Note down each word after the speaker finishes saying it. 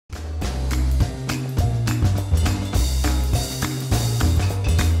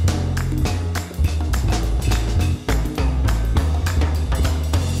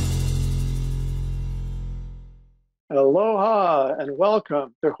Aloha and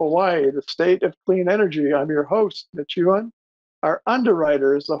welcome to Hawaii, the state of clean energy. I'm your host, Mitch Ewan. Our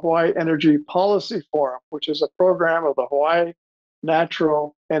underwriter is the Hawaii Energy Policy Forum, which is a program of the Hawaii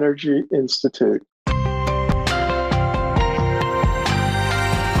Natural Energy Institute.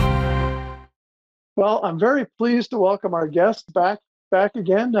 Well, I'm very pleased to welcome our guest back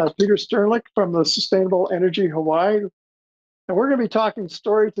again, Peter Sternlicht from the Sustainable Energy Hawaii. And we're going to be talking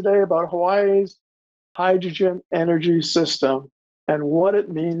story today about Hawaii's hydrogen energy system and what it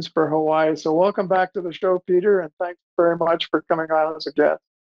means for Hawaii. So welcome back to the show, Peter, and thanks very much for coming on as a guest.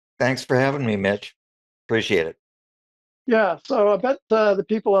 Thanks for having me, Mitch. Appreciate it. Yeah, so I bet the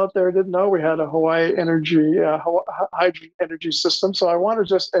people out there didn't know we had a Hawaii energy, hydrogen energy system. So I want to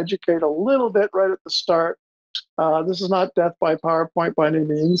just educate a little bit right at the start. This is not death by PowerPoint by any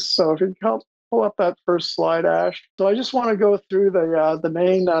means. So if you can help pull up that first slide, Ash. So I just want to go through the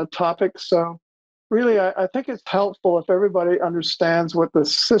main topics. So really, I think it's helpful if everybody understands what the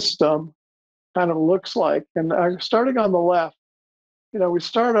system kind of looks like. And starting on the left, we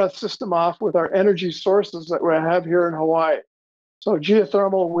start our system off with our energy sources that we have here in Hawaii. So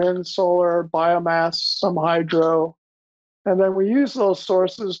geothermal, wind, solar, biomass, some hydro. And then we use those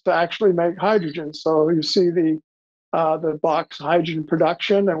sources to actually make hydrogen. So you see the box hydrogen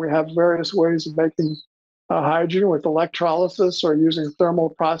production, and we have various ways of making hydrogen with electrolysis or using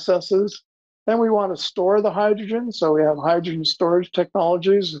thermal processes. Then we want to store the hydrogen. So we have hydrogen storage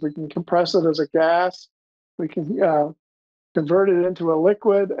technologies. We can compress it as a gas. We can convert it into a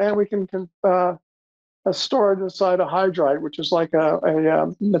liquid, and we can store it inside a hydride, which is like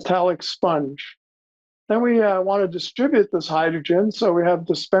a metallic sponge. Then we want to distribute this hydrogen. So we have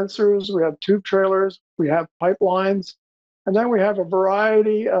dispensers, we have tube trailers, we have pipelines, and then we have a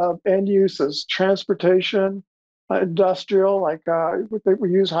variety of end uses, transportation, industrial, like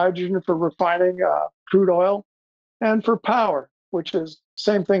we use hydrogen for refining crude oil, and for power, which is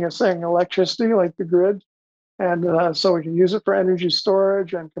same thing as saying electricity, like the grid. And so we can use it for energy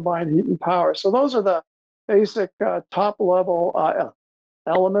storage and combined heat and power. So those are the basic top level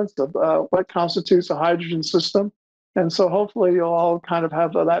elements of what constitutes a hydrogen system. And so hopefully you'll all kind of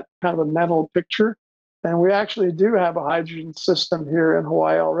have that kind of a mental picture. And we actually do have a hydrogen system here in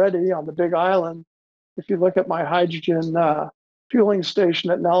Hawaii already on the Big Island. If you look at my hydrogen fueling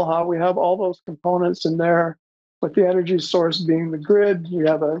station at Nelha, we have all those components in there, with the energy source being the grid. We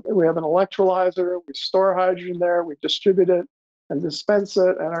have an electrolyzer, we store hydrogen there, we distribute it and dispense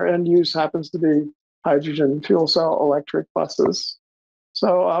it, and our end use happens to be hydrogen fuel cell electric buses.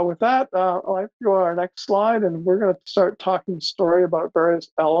 So with that, I'd like to go to our next slide, and we're going to start talking story about various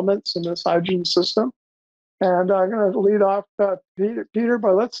elements in this hydrogen system. And I'm going to lead off Peter,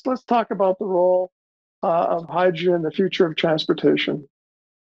 but let's talk about the role of hydrogen in the future of transportation.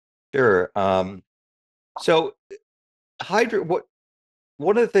 Sure. So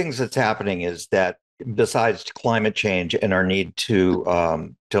one of the things that's happening is that besides climate change and our need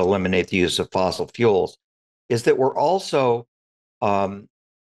to eliminate the use of fossil fuels, is that we're also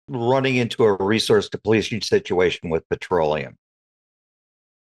running into a resource depletion situation with petroleum.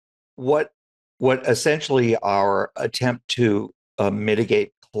 What essentially our attempt to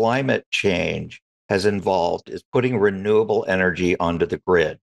mitigate climate change has involved is putting renewable energy onto the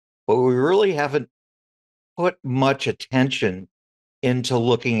grid. But we really haven't put much attention into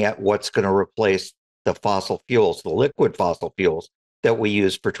looking at what's going to replace the fossil fuels, the liquid fossil fuels that we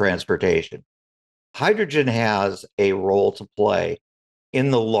use for transportation. Hydrogen has a role to play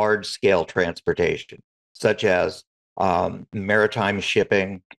in the large-scale transportation, such as maritime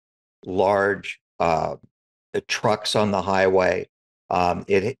shipping, large trucks on the highway.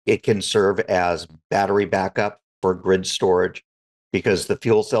 It can serve as battery backup for grid storage because the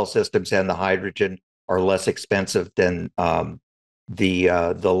fuel cell systems and the hydrogen are less expensive than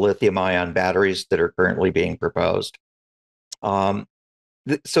the lithium-ion batteries that are currently being proposed. What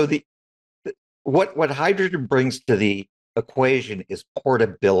hydrogen brings to the equation is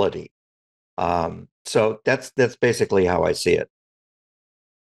portability. So that's basically how I see it.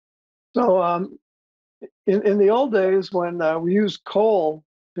 So in the old days, when we used coal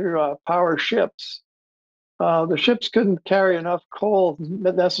to power ships, the ships couldn't carry enough coal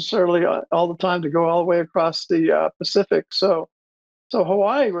necessarily all the time to go all the way across the Pacific. So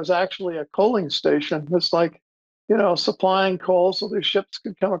Hawaii was actually a coaling station. It's like, supplying coal so the ships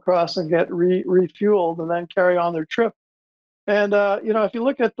could come across and get refueled and then carry on their trip. And if you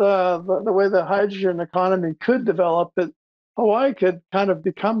look at the way the hydrogen economy could develop, Hawaii could kind of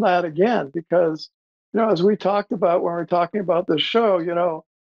become that again because, as we talked about when we were talking about this show,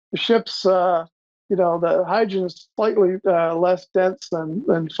 the ships, the hydrogen is slightly less dense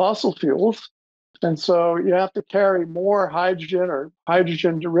than fossil fuels. And so you have to carry more hydrogen or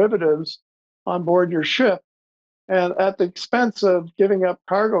hydrogen derivatives on board your ship, and at the expense of giving up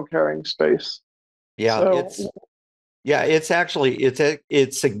cargo carrying space. Yeah, So, it's actually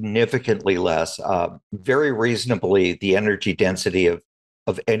it's significantly less. Very reasonably, the energy density of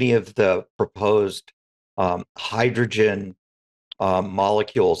any of the proposed hydrogen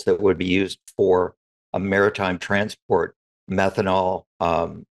molecules that would be used for a maritime transport, methanol,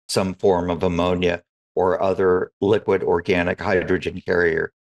 some form of ammonia, or other liquid organic hydrogen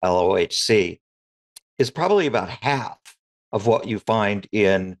carrier, LOHC, is probably about half of what you find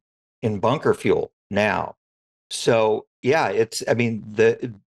in bunker fuel now. So yeah, it's I mean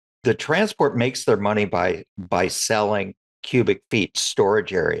the transport makes their money by selling cubic feet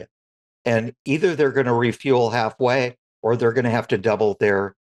storage area. And either they're going to refuel halfway or they're going to have to double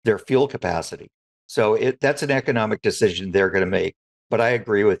their fuel capacity. So that's an economic decision they're going to make. But I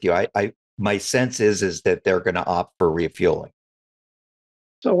agree with you. I my sense is that they're going to opt for refueling.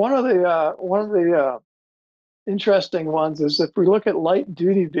 so one of the interesting ones is if we look at light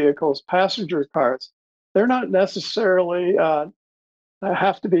duty vehicles, passenger cars, they're not necessarily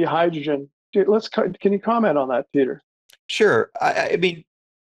have to be hydrogen. Can you comment on that, Peter? Sure. I mean,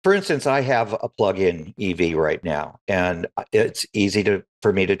 for instance, I have a plug-in EV right now, and it's easy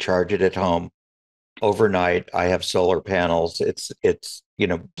for me to charge it at home overnight. I have solar panels. It's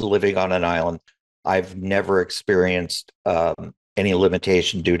living on an island. I've never experienced any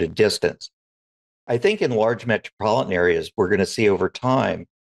limitation due to distance. I think in large metropolitan areas, we're going to see over time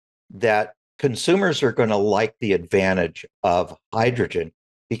that consumers are going to like the advantage of hydrogen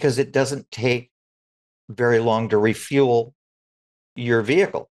because it doesn't take very long to refuel your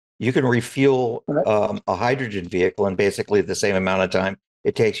vehicle. You can refuel Right, a hydrogen vehicle in basically the same amount of time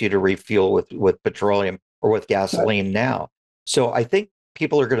it takes you to refuel with petroleum or with right, gasoline now. So I think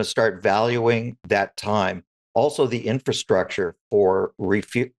people are going to start valuing that time. Also, the infrastructure for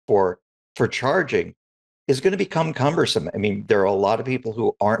charging is going to become cumbersome. I mean, there are a lot of people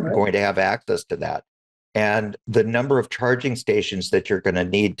who aren't right. going to have access to that. And the number of charging stations that you're going to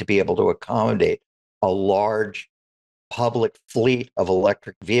need to be able to accommodate a large public fleet of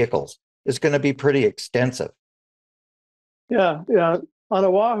electric vehicles is going to be pretty extensive. Yeah, yeah. On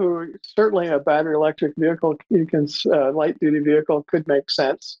Oahu, certainly a battery electric vehicle, light duty vehicle could make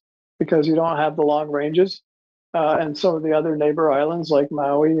sense because you don't have the long ranges. And some of the other neighbor islands like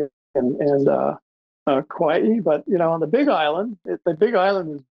Maui and Kauai. But on the Big Island, the Big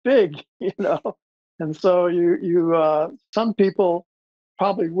Island is big, and so some people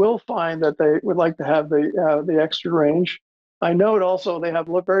probably will find that they would like to have the extra range. I note also they have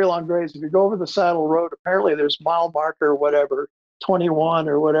very long grades. If you go over the Saddle Road, apparently there's mile marker whatever 21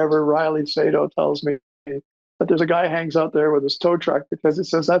 or whatever Riley Sato tells me. But there's a guy hangs out there with his tow truck because he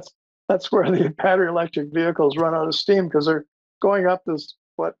says that's where the battery electric vehicles run out of steam because they're going up this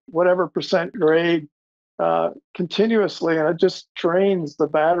whatever percent grade continuously, and it just drains the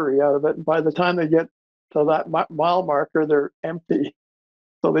battery out of it. And by the time they get to that mile marker, they're empty.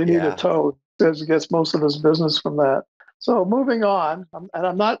 So they need a Yeah, tow. Says he gets most of his business from that. So moving on, and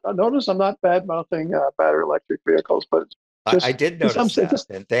I'm not. Notice I'm not bad mouthing battery electric vehicles, but I just did some. notice that, Just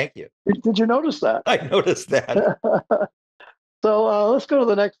and thank you. did you notice that? I noticed that. So let's go to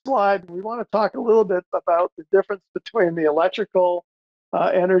the next slide. We want to talk a little bit about the difference between the electrical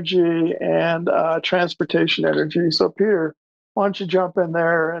energy and transportation energy. So Peter, why don't you jump in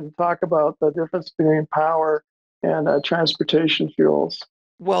there and talk about the difference between power and transportation fuels?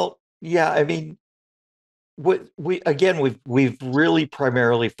 Well, yeah, I mean, we've really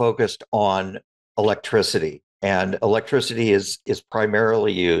primarily focused on electricity, and electricity is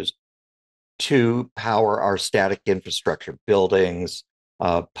primarily used to power our static infrastructure, buildings,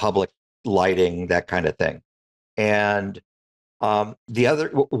 public lighting, that kind of thing. And the other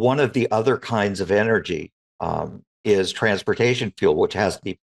one of the other kinds of energy is transportation fuel, which has to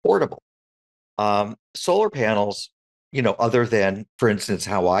be portable. Solar panels, other than, for instance,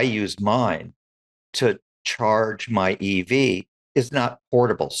 how I use mine to charge my EV, is not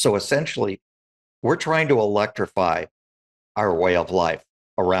portable. So essentially, we're trying to electrify our way of life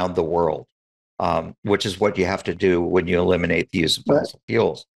around the world, which is what you have to do when you eliminate the use of Right. fossil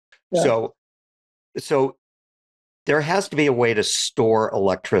fuels. Yeah. So, so there has to be a way to store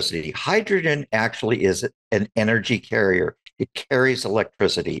electricity. Hydrogen actually is an energy carrier. It carries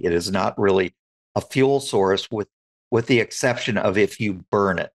electricity. It is not really a fuel source with the exception of if you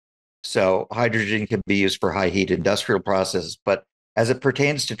burn it. So hydrogen can be used for high heat industrial processes, but as it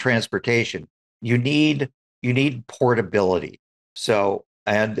pertains to transportation, you need portability. So,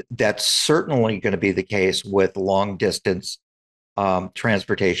 and that's certainly going to be the case with long distance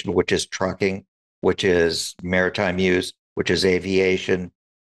transportation, which is trucking which is maritime use, which is aviation,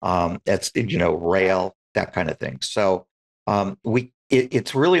 that's rail, that kind of thing. So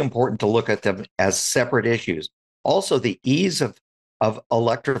it's really important to look at them as separate issues. Also, the ease of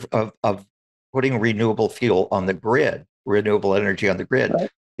putting renewable fuel on the grid, renewable energy on the grid,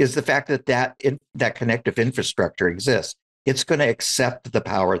 Right. is the fact that that connective infrastructure exists. It's going to accept the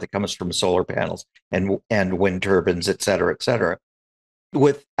power that comes from solar panels and wind turbines, et cetera, et cetera.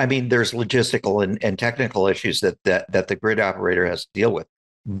 There's logistical and technical issues that the grid operator has to deal with,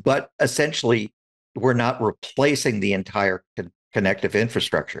 but essentially, we're not replacing the entire connective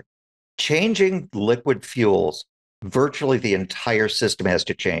infrastructure. Changing liquid fuels, virtually the entire system has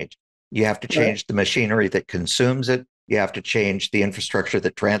to change. You have to Right. change the machinery that consumes it. You have to change the infrastructure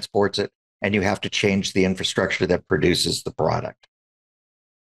that transports it, and you have to change the infrastructure that produces the product.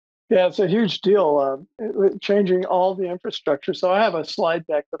 Yeah, it's a huge deal, changing all the infrastructure. So I have a slide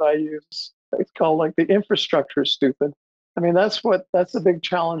deck that I use. It's called like the infrastructure stupid. I mean, that's the big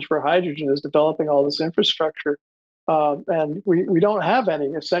challenge for hydrogen is developing all this infrastructure. And we don't have any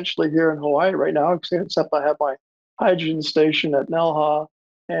essentially here in Hawaii right now, except I have my hydrogen station at Nelha,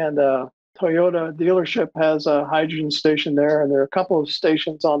 and Toyota dealership has a hydrogen station there, and there are a couple of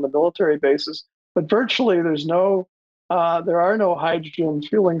stations on the military bases. But virtually, there are no hydrogen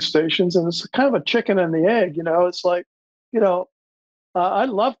fueling stations, and it's kind of a chicken and the egg. It's like, you know, I'd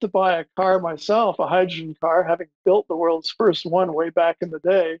love to buy a car myself, a hydrogen car, having built the world's first one way back in the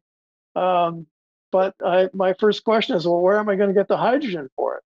day. Um, but my first question is, well, where am I going to get the hydrogen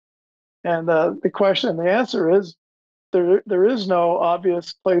for it? And the answer is there is no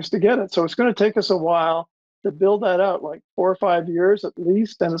obvious place to get it. So it's going to take us a while to build that out, like 4 or 5 years at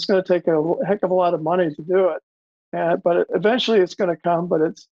least, and it's going to take a heck of a lot of money to do it. But eventually it's going to come. But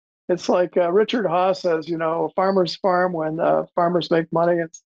it's like Richard Haas says, farmers farm when farmers make money.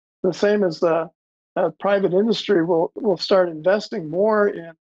 It's the same as the private industry will start investing more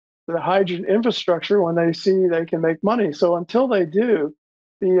in the hydrogen infrastructure when they see they can make money. So until they do,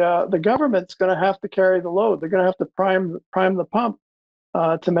 the government's going to have to carry the load. They're going to have to prime the pump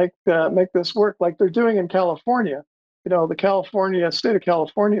to make this work, like they're doing in California. The state of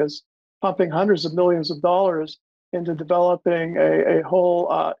California is pumping hundreds of millions of dollars into developing a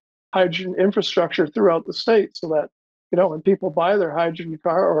whole hydrogen infrastructure throughout the state, so that when people buy their hydrogen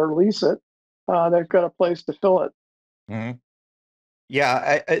car or lease it, they've got a place to fill it. Mm-hmm.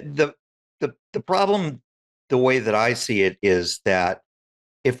 Yeah, the problem, the way that I see it, is that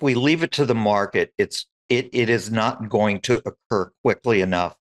if we leave it to the market, it is not going to occur quickly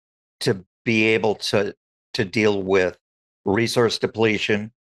enough to be able to deal with resource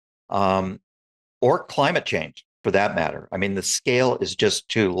depletion, or climate change, for that matter. I mean, the scale is just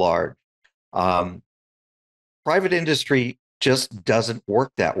too large. Um, Private industry just doesn't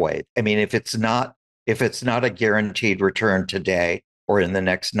work that way. I mean, if it's not a guaranteed return today or in the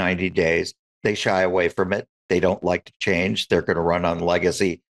next 90 days, they shy away from it. They don't like to change. They're going to run on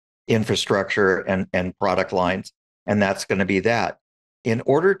legacy infrastructure and product lines, and that's going to be that. In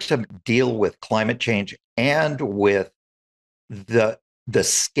order to deal with climate change and with the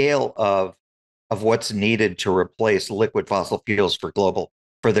scale of what's needed to replace liquid fossil fuels for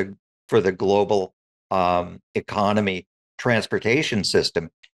the global economy transportation system,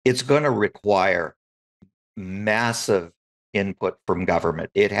 it's going to require massive input from government.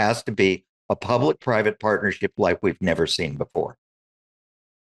 It has to be a public-private partnership like we've never seen before.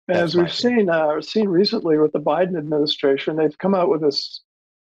 As That's my we've opinion. seen recently with the Biden administration, they've come out with this.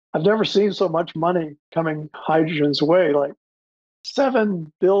 I've never seen so much money coming hydrogen's way, like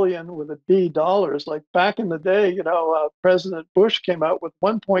 7 billion with a B dollars. Like back in the day, President Bush came out with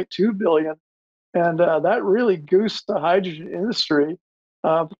 1.2 billion, and that really goosed the hydrogen industry.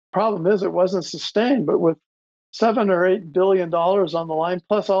 Problem is, it wasn't sustained. But with $7 or $8 billion on the line,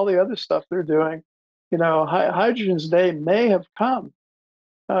 plus all the other stuff they're doing, hydrogen's day may have come,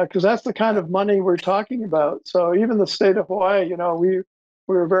 because that's the kind of money we're talking about. So even the state of Hawaii, we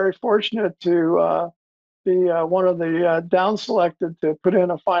were very fortunate to be one of the down selected to put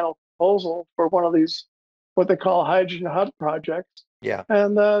in a final proposal for one of these what they call hydrogen hub projects. Yeah.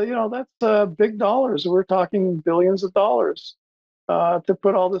 And that's big dollars. We're talking billions of dollars to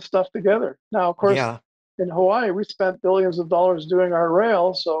put all this stuff together. Now, of course, Yeah. in Hawaii, we spent billions of dollars doing our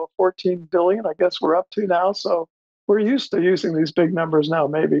rail, so 14 billion, I guess we're up to now. So we're used to using these big numbers now,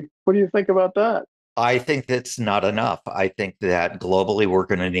 maybe. What do you think about that? I think that's not enough. I think that globally we're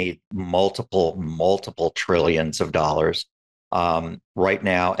going to need multiple trillions of dollars right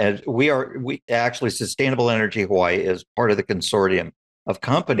now. And we actually, Sustainable Energy Hawaii is part of the consortium of Right.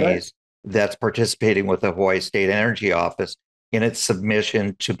 companies that's participating with the Hawaii State Energy Office in its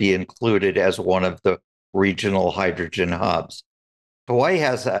submission to be included as one of the regional hydrogen hubs. Hawaii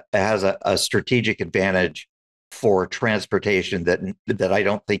has a strategic advantage for transportation that I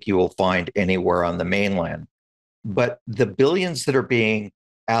don't think you will find anywhere on the mainland. But the billions that are being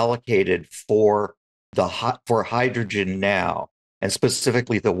allocated for for hydrogen now, and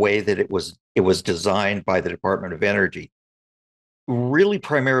specifically the way that it was designed by the Department of Energy, really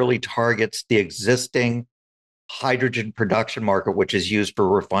primarily targets the existing hydrogen production market, which is used for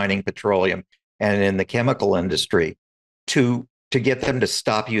refining petroleum and in the chemical industry, to get them to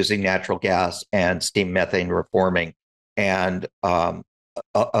stop using natural gas and steam methane reforming, and a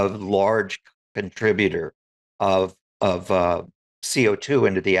large contributor of CO2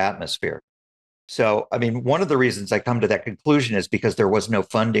 into the atmosphere. So, I mean, one of the reasons I come to that conclusion is because there was no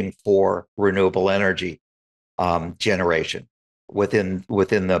funding for renewable energy generation within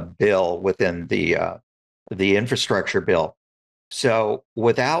the bill, within the infrastructure bill. So,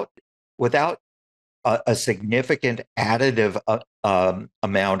 without a significant additive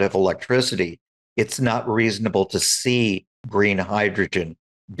amount of electricity, it's not reasonable to see green hydrogen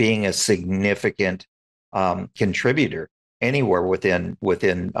being a significant contributor anywhere within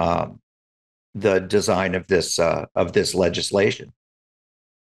the design of this legislation.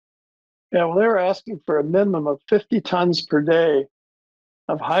 Yeah, well, they were asking for a minimum of 50 tons per day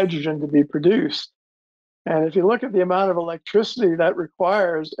of hydrogen to be produced. And if you look at the amount of electricity that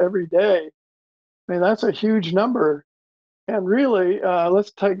requires every day, I mean, that's a huge number. And really,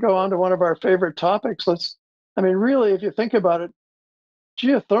 go on to one of our favorite topics. I mean, really, if you think about it,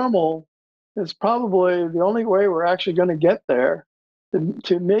 geothermal is probably the only way we're actually going to get there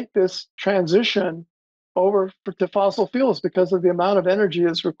to make this transition over to fossil fuels, because of the amount of energy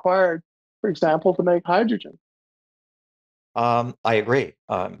is required, for example, to make hydrogen. I agree.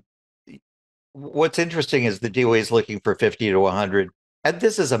 What's interesting is the DOE is looking for 50 to 100, and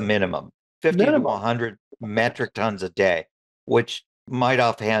this is a minimum, 50 to Minimum. 100 metric tons a day, which might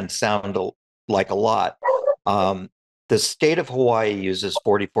offhand sound like a lot. The state of Hawaii uses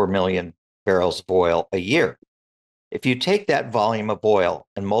 44 million barrels of oil a year. If you take that volume of oil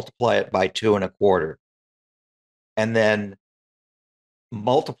and multiply it by 2.25, and then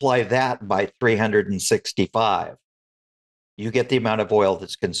multiply that by 365, you get the amount of oil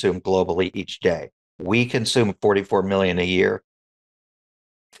that's consumed globally each day. We consume 44 million a year.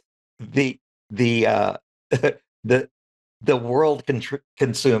 The the the world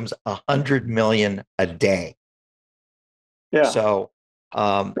consumes 100 million a day. Yeah. So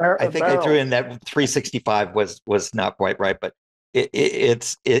I think I threw in that 365 was not quite right, but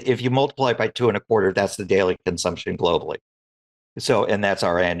it's if you multiply it by 2.25, that's the daily consumption globally. So, and that's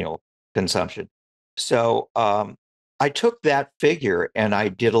our annual consumption. So I took that figure and I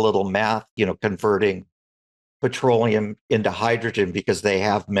did a little math, converting petroleum into hydrogen because they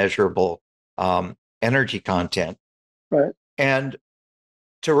have measurable energy content. Right. And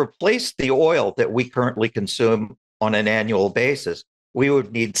to replace the oil that we currently consume on an annual basis, we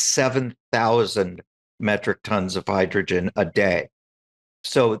would need 7,000 metric tons of hydrogen a day.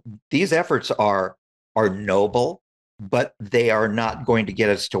 So these efforts are noble, but they are not going to get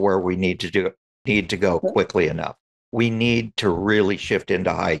us to where we need to go quickly enough. We need to really shift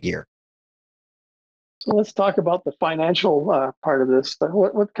into high gear. So let's talk about the financial part of this.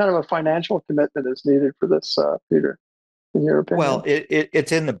 What kind of a financial commitment is needed for this, Peter, in your opinion? Well,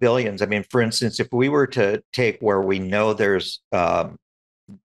 it's in the billions. I mean, for instance, if we were to take where we know there's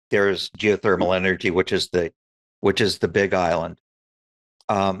geothermal energy, which is the Big Island,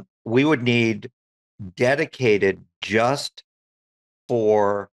 we would need dedicated just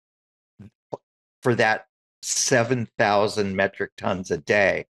for that 7,000 metric tons a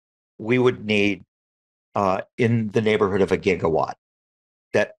day. We would need in the neighborhood of a gigawatt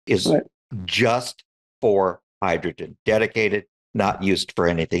that is right. just for hydrogen, dedicated, not used for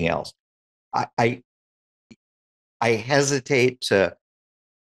anything else. I hesitate to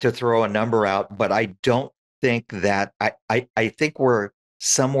throw a number out, but I don't think that I think we're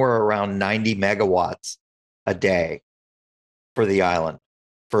somewhere around 90 megawatts a day for the island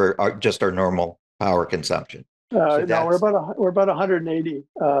for just our normal power consumption. So no, we're about 180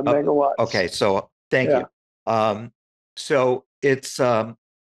 megawatts. Okay, so thank you. So it's so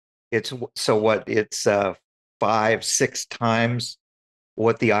what it's 5-6 times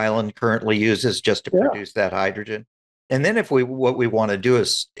what the island currently uses just to produce that hydrogen. And then if what we want to do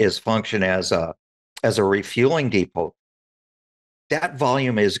is function as a refueling depot, that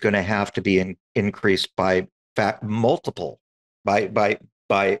volume is going to have to be increased by multiple by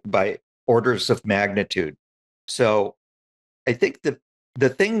orders of magnitude. So I think the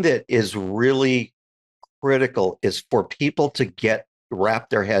thing that is really critical is for people to wrap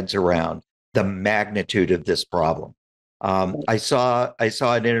their heads around the magnitude of this problem. I saw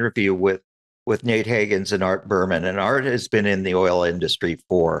an interview with Nate Hagens and Art Berman, and Art has been in the oil industry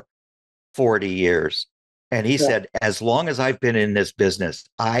for 40 years. And he Yeah. said, as long as I've been in this business,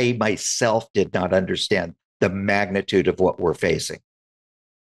 I myself did not understand the magnitude of what we're facing.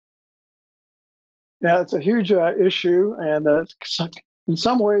 Yeah, it's a huge issue, and in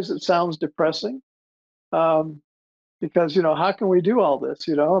some ways it sounds depressing, um, because how can we do all this?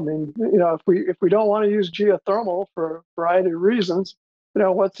 I mean, if we don't want to use geothermal for a variety of reasons,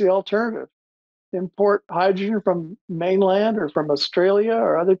 what's the alternative? Import hydrogen from mainland or from Australia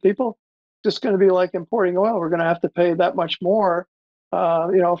or other people? Just going to be like importing oil. We're going to have to pay that much more,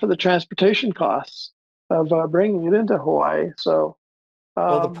 for the transportation costs of bringing it into Hawaii. So,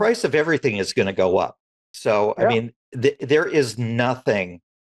 Well, the um, price of everything is going to go up. So, I yeah, mean, there is nothing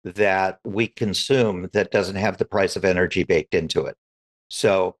that we consume that doesn't have the price of energy baked into it.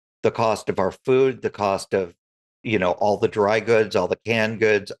 So, the cost of our food, the cost of, all the dry goods, all the canned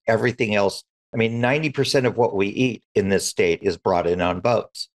goods, everything else. I mean, 90% of what we eat in this state is brought in on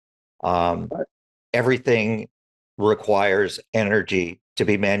boats. Um, Everything requires energy to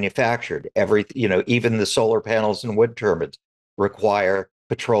be manufactured. Even the solar panels and wind turbines require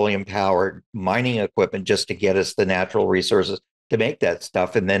petroleum powered mining equipment just to get us the natural resources to make that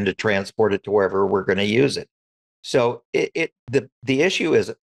stuff and then to transport it to wherever we're going to use it. So the issue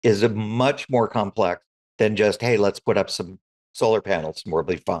is a much more complex than just, hey, let's put up some solar panels and we'll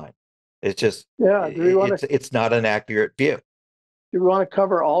be fine. It's just yeah. it's not an accurate view. Do we want to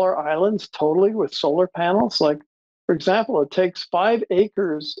cover all our islands totally with solar panels? Like, for example, it takes 5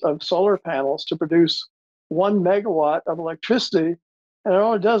 acres of solar panels to produce 1 megawatt of electricity, and it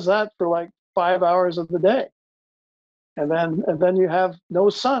only does that for like 5 hours of the day. And then you have no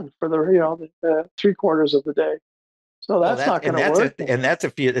sun for the 3 quarters of the day. So Well, that's not going to work. that's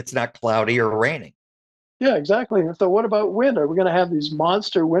if it's not cloudy or raining. Yeah, exactly. And so what about wind? Are we going to have these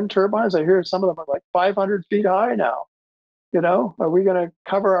monster wind turbines? I hear some of them are like 500 feet high now. Are we going to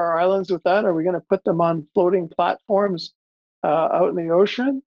cover our islands with that? Are we going to put them on floating platforms out in the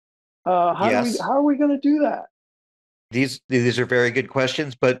ocean? Yes, How are we going to do that? these are very good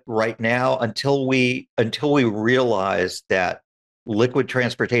questions, but right now, until we realize that liquid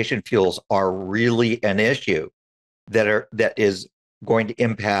transportation fuels are really an issue that is going to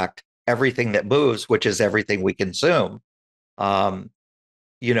impact everything that moves, which is everything we consume. Um,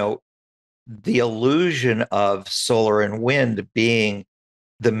 you know, the illusion of solar and wind being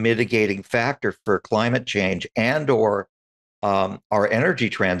the mitigating factor for climate change and or our energy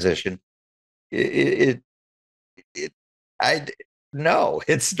transition, it, it I no,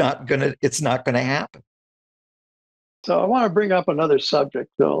 it's not gonna happen. So I want to bring up another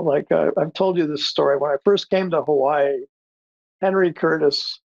subject, though. Like I've told you this story. When I first came to Hawaii, Henry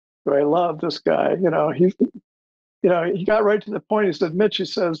Curtis, who I love, this guy, he got right to the point. He said, Mitch, he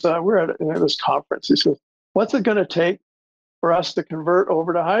says, we're at this conference. He says, what's it going to take for us to convert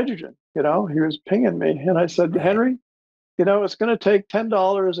over to hydrogen? He was pinging me. And I said, Right, Henry, it's going to take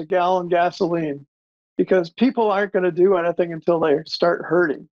 $10 a gallon gasoline because people aren't going to do anything until they start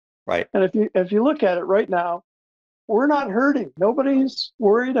hurting. right. And if you look at it right now, we're not hurting. Nobody's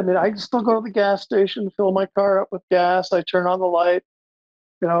worried. I mean, I can still go to the gas station, fill my car up with gas. I turn on the light,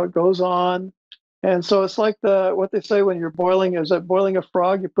 it goes on. And so it's like what they say when you're boiling is that boiling a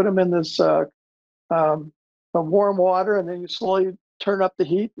frog, you put them in this um, warm water, and then you slowly turn up the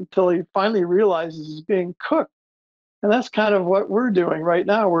heat until he finally realizes he's being cooked. And that's kind of what we're doing right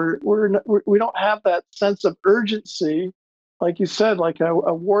now. We don't have that sense of urgency, like you said, like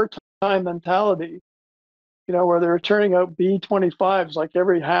a wartime mentality. Where they're turning out B-25s like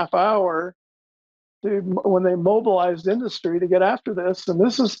every half hour when they mobilized industry to get after this. And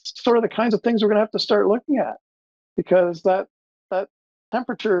this is sort of the kinds of things we're going to have to start looking at, because that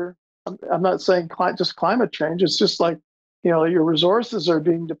temperature. I'm not saying just climate change. It's just like your resources are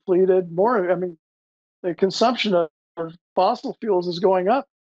being depleted more. I mean, the consumption of fossil fuels is going up.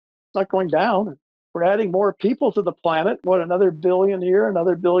 It's not going down. We're adding more people to the planet. What, another billion here,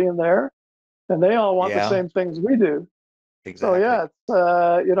 another billion there, and they all want the Yeah, same things we do. So exactly. yeah,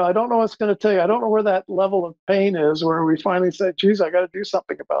 it's, I don't know what's going to take. I don't know where that level of pain is, where we finally say, "Geez, I got to do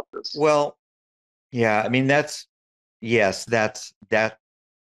something about this." Well, yeah, I mean that's that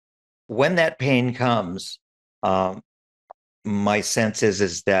when that pain comes, um, my sense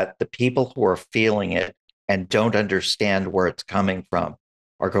is that the people who are feeling it and don't understand where it's coming from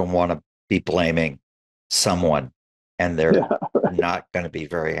are going to want to be blaming someone, and they're Yeah, not going to be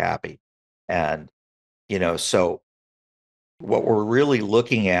very happy. And so what we're really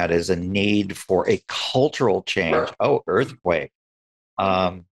looking at is a need for a cultural change. Oh, earthquake.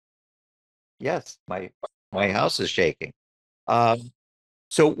 Um, yes, my house is shaking. Um,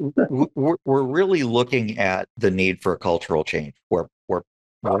 so we're really looking at the need for a cultural change where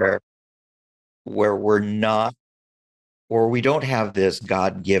where we're not, or we don't have this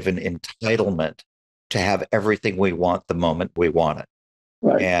God-given entitlement to have everything we want the moment we want it.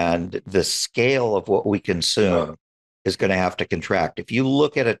 Right. And the scale of what we consume is going to have to contract. If you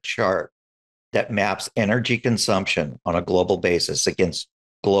look at a chart that maps energy consumption on a global basis against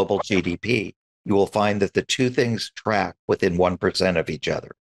global GDP, you will find that the two things track within 1% of each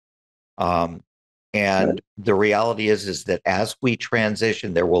other. Um, Right. and the reality is that as we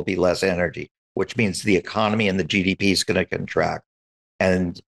transition, there will be less energy, which means the economy and the GDP is going to contract.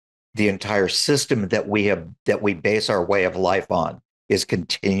 And the entire system that we base our way of life on is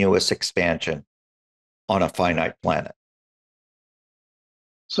continuous expansion on a finite planet.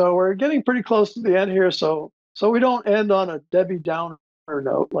 So we're getting pretty close to the end here. So we don't end on a Debbie Downer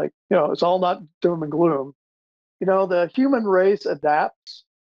note, like, it's all not doom and gloom. The human race adapts.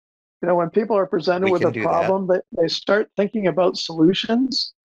 When people are presented We with can a do that. problem, they start thinking about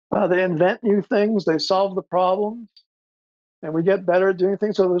solutions. They invent new things. They solve the problems, and we get better at doing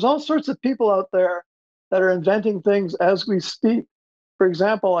things. So there's all sorts of people out there that are inventing things as we speak. For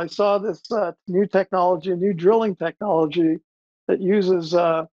example, I saw this new technology, new drilling technology that uses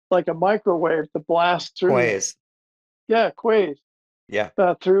like a microwave to blast through, Quays. yeah, quays, Yeah.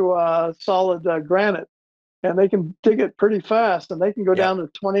 through solid granite, and they can dig it pretty fast, and they can go Yeah. down to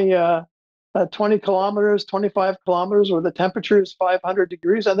 20 kilometers, 25 kilometers, where the temperature is 500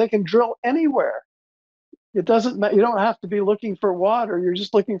 degrees, and they can drill anywhere. It doesn't matter. You don't have to be looking for water. You're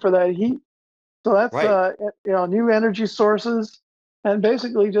just looking for that heat. So that's Right. new energy sources, and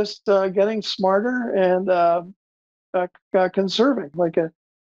basically just getting smarter and conserving. Like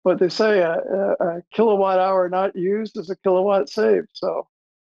what they say, a kilowatt hour not used is a kilowatt saved.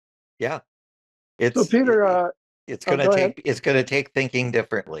 Yeah. So It's Peter, it's oh, going to go ahead. take thinking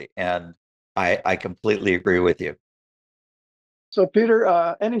differently, and I completely agree with you. So Peter,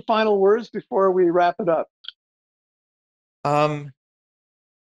 any final words before we wrap it up? Um,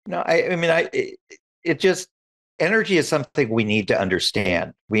 no, I mean, it just energy is something we need to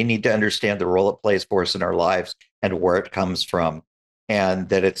understand. We need to understand the role it plays for us in our lives and where it comes from, and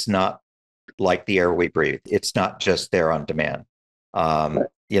that it's not like the air we breathe. It's not just there on demand. Right.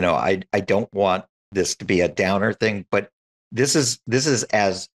 I don't want this to be a downer thing, but this is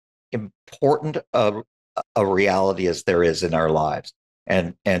as important a reality as there is in our lives.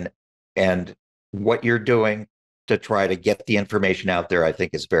 And what you're doing to try to get the information out there, I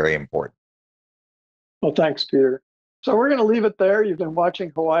think is very important. Well, thanks, Peter. So we're going to leave it there. You've been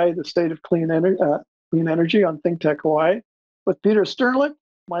watching Hawaii, the state of clean energy on ThinkTech Hawaii with Peter Sternlicht,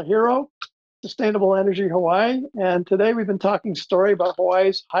 my hero, Sustainable Energy Hawaii. And today we've been talking story about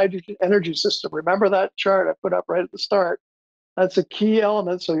Hawaii's hydrogen energy system. Remember that chart I put up right at the start? That's a key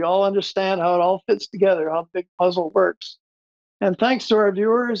element so you all understand how it all fits together, how the big puzzle works. And thanks to our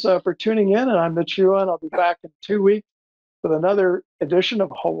viewers for tuning in. And I'm Mitch Ewan. I'll be back in 2 weeks with another edition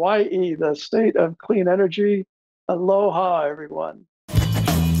of Hawaii, the state of clean energy. Aloha, everyone.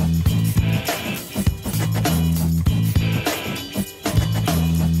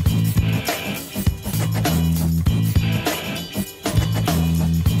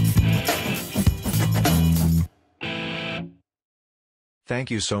 Thank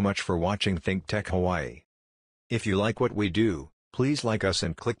you so much for watching ThinkTech Hawaii. If you like what we do, please like us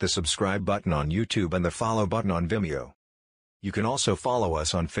and click the subscribe button on YouTube and the follow button on Vimeo. You can also follow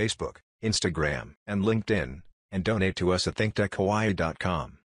us on Facebook, Instagram, and LinkedIn, and donate to us at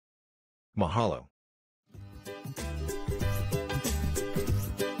thinktechhawaii.com. Mahalo.